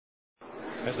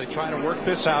as they try to work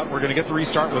this out. We're going to get the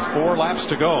restart with 4 laps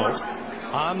to go.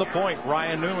 On the point,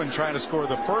 Ryan Newman trying to score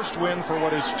the first win for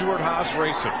what is Stewart-Haas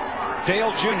Racing.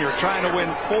 Dale Jr. trying to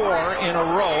win 4 in a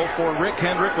row for Rick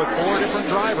Hendrick with 4 different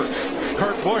drivers.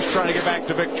 Kurt Busch trying to get back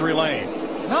to victory lane.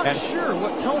 Not sure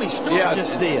what Tony Stewart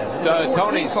just did.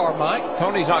 Tony's car, Mike.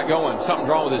 Tony's not going. Something's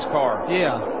wrong with his car.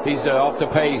 Yeah. He's off the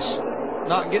pace.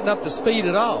 Not getting up to speed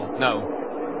at all. No.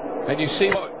 And you see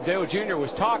what Dale Jr.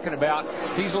 was talking about.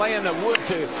 He's laying a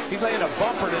he's laying a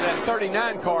bumper to that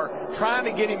 39 car, trying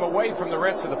to get him away from the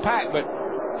rest of the pack. But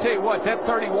tell you what, that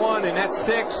 31 and that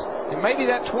 6 and maybe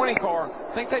that 20 car,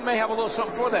 I think they may have a little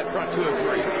something for that front 2 or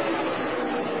 3.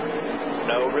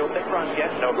 No real big runs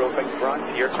yet. No real big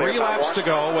runs. You're 3 laps to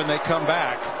go when they come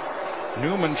back.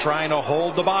 Newman trying to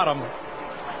hold the bottom.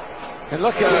 And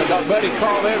look at our buddy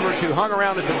Carl Edwards, who hung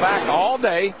around at the back all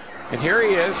day. And here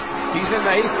he is. He's in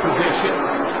the 8th position,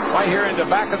 right here in the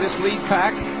back of this lead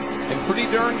pack, in pretty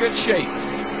darn good shape.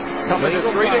 Coming to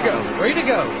 3 to go. 3 to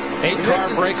go.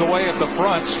 8-car breakaway at the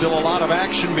front. Still a lot of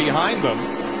action behind them,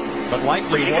 but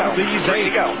likely one of these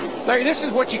 8. Larry, this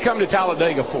is what you come to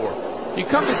Talladega for. You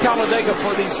come to Talladega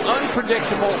for these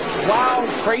unpredictable, wild,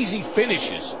 crazy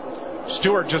finishes.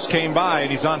 Stewart just came by, and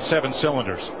he's on 7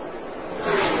 cylinders.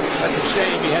 That's a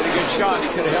shame. He had a good shot. He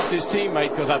could have helped his teammate,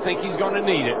 because I think he's going to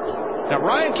need it. Now,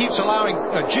 Ryan keeps allowing,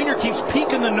 Junior keeps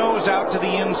peeking the nose out to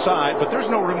the inside, but there's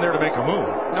no room there to make a move.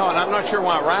 No, and I'm not sure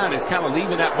why Ryan is kind of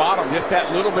leaving that bottom, just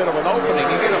that little bit of an opening.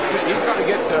 He's going to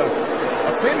get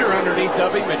a fender underneath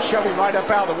of him and shove him right up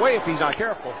out of the way if he's not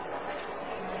careful.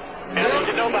 And I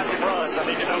need to know about the runs. I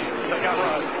need to know they got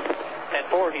runs. And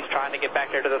 4, he's trying to get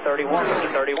back there to the 31, but the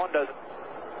 31 doesn't.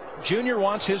 Junior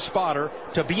wants his spotter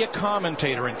to be a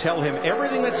commentator and tell him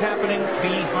everything that's happening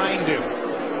behind him.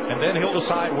 And then he'll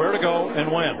decide where to go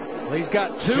and when. Well, he's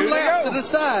got 2 laps to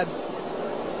decide.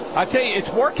 I tell you, it's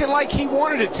working like he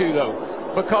wanted it to,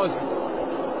 though, because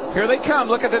here they come.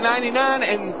 Look at the 99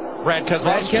 and Brad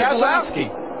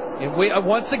Keselowski. And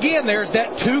once again, there's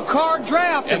that 2-car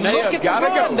draft. And they look at the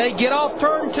run. They get off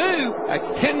turn 2.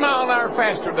 That's 10 miles an hour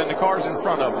faster than the cars in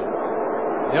front of them.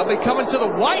 They'll be coming to the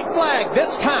white flag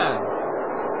this time.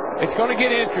 It's going to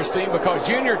get interesting because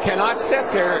Junior cannot sit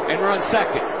there and run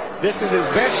second. This is his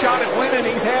best shot at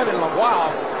winning he's had in a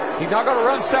while. He's not going to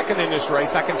run second in this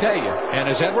race, I can tell you. And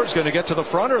is Edwards going to get to the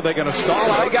front, or are they going to stall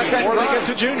out before they get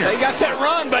to Junior? They got that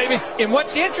run, baby. And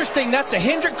what's interesting, that's a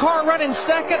Hendrick car running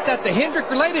second. That's a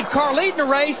Hendrick-related car leading the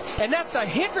race. And that's a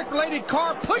Hendrick-related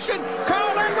car pushing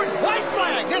Carl Edwards' white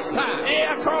flag this time.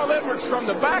 Yeah, Carl Edwards from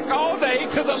the back all day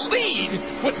to the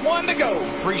lead with 1 to go.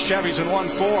 3 Chevys and 1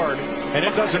 Ford. And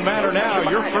it doesn't matter now.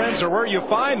 Your friends are where you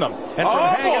find them. And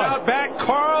from hanging out back,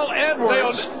 Carl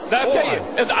Edwards. I'll tell you,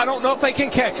 I don't know if they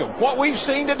can catch him. What we've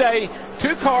seen today,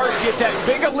 2 cars get that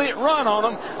big a run on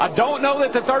them. I don't know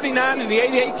that the 39 and the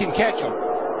 88 can catch them.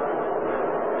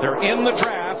 They're in the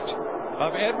draft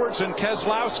of Edwards and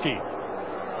Keselowski.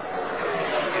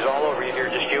 He's all over you here,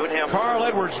 just you and him. Carl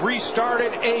Edwards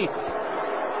restarted 8th.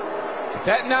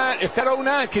 If that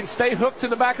 09 can stay hooked to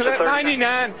the back of that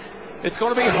 99, it's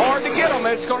going to be hard to get him.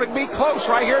 It's going to be close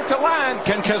right here at the line.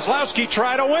 Can Keselowski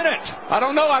try to win it? I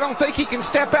don't know. I don't think he can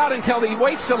step out until he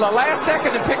waits till the last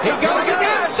second and picks up. He goes to the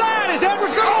outside. Is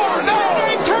Edwards going to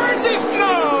he turns him?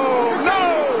 No.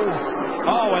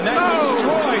 Oh, and that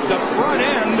destroyed the front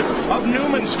end of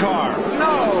Newman's car.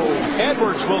 No.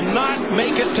 Edwards will not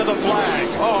make it to the flag.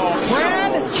 Oh,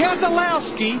 Brad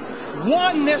Keselowski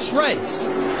won this race.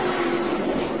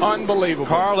 Unbelievable.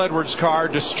 Carl Edwards' car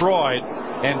destroyed.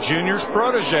 And Junior's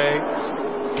protege,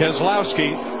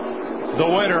 Keselowski, the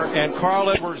winner. And Carl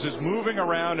Edwards is moving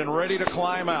around and ready to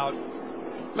climb out.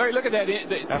 Larry, look at that.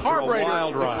 The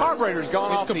carburetor's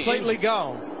gone off. It's completely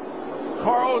gone.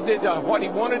 Carl did what he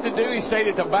wanted to do. He stayed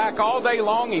at the back all day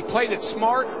long. He played it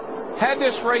smart. Had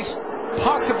this race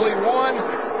possibly won.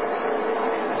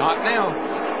 Not now.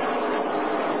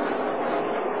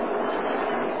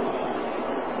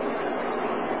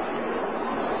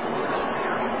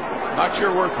 Not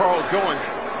sure where Carl's going.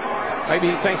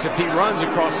 Maybe he thinks if he runs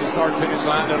across the start-finish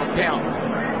line, that'll count.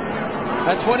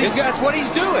 That's what he's doing. That's what he's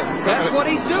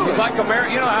doing. He's like you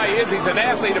know how he is. He's an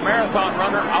athlete, a marathon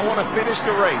runner. I want to finish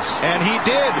the race. And he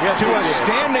did, to a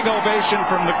standing ovation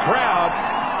from the crowd.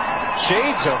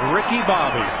 Shades of Ricky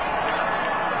Bobby.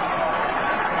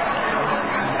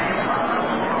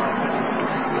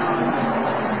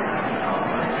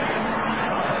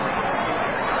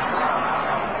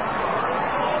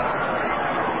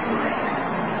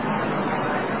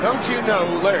 Don't you know,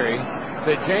 Larry,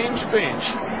 that James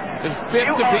Finch is fit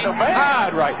to be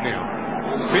tied right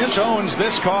now? Finch owns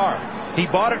this car. He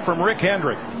bought it from Rick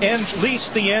Hendrick and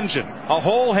leased the engine, a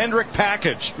whole Hendrick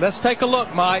package. Let's take a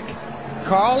look, Mike.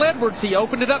 Carl Edwards, he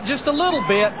opened it up just a little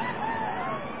bit.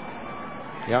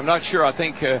 Yeah, I'm not sure. I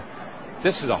think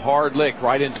this is a hard lick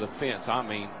right into the fence. I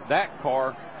mean, that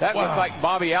car, that looked like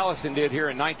Bobby Allison did here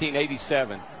in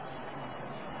 1987.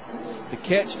 The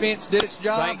catch fence did its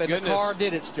job, Thank and goodness. the car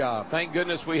did its job. Thank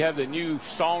goodness we have the new,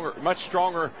 stronger, much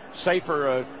stronger,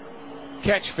 safer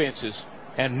catch fences.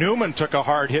 And Newman took a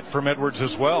hard hit from Edwards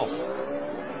as well.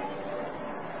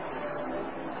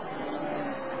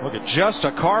 Look at just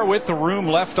a car with the room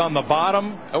left on the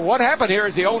bottom. What happened here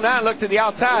is the 09 looked to the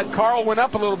outside. Carl went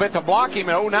up a little bit to block him,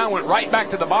 and 09 went right back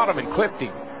to the bottom and clipped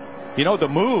him. You know, the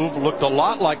move looked a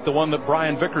lot like the one that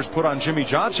Brian Vickers put on Jimmy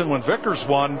Johnson when Vickers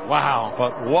won. Wow.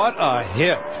 But what a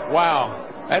hit. Wow.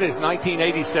 That is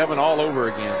 1987 all over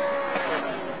again.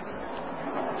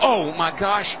 Oh, my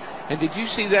gosh. And did you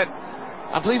see that?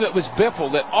 I believe it was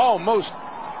Biffle that almost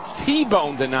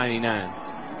T-boned the 99.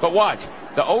 But watch.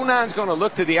 The 09's going to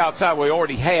look to the outside where he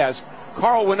already has.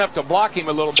 Carl went up to block him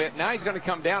a little bit. Now he's going to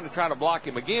come down to try to block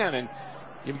him again. And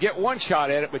you get one shot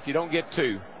at it, but you don't get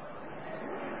two.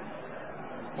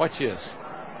 Watch this.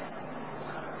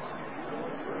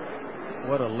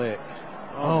 What a lick.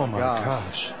 Oh my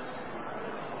gosh.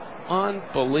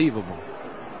 Unbelievable.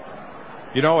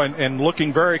 You know, and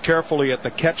looking very carefully at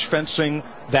the catch fencing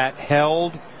that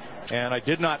held, and I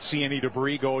did not see any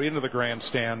debris go into the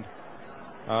grandstand.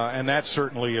 And that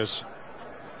certainly is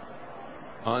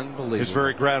unbelievable. It's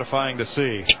very gratifying to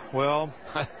see. Well,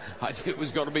 I knew it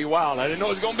was going to be wild. I didn't know it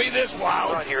was going to be this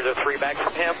wild. Here's a 3 back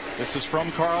from him. This is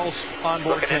from Carl's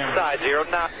onboard Looking camera. inside,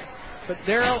 09. But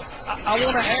Darrell, I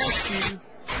want to ask you.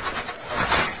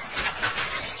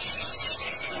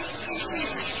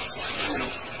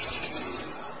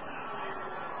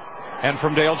 And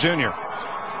from Dale Jr.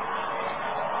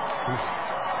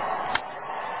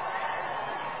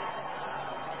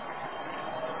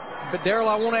 But Darrell,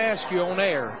 I want to ask you on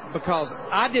air, because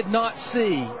I did not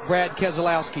see Brad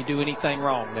Keselowski do anything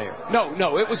wrong there.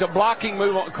 No, it was a blocking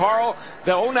move on Carl.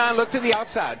 The 09 looked to the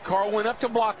outside. Carl went up to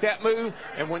block that move,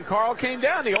 and when Carl came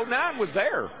down, the 09 was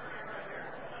there.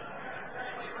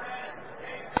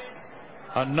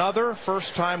 Another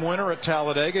first-time winner at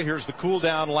Talladega. Here's the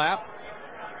cool-down lap.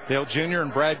 Dale Jr.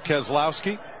 and Brad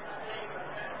Keselowski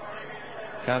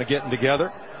kind of getting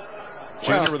together.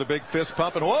 Junior with a big fist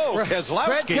pump, and whoa, Keselowski.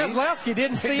 Brad Keselowski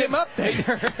didn't see him up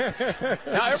there.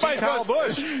 Now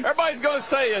everybody's going to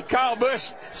say that Kyle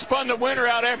Busch spun the winner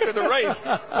out after the race,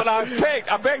 but I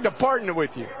beg to pardon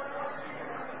with you.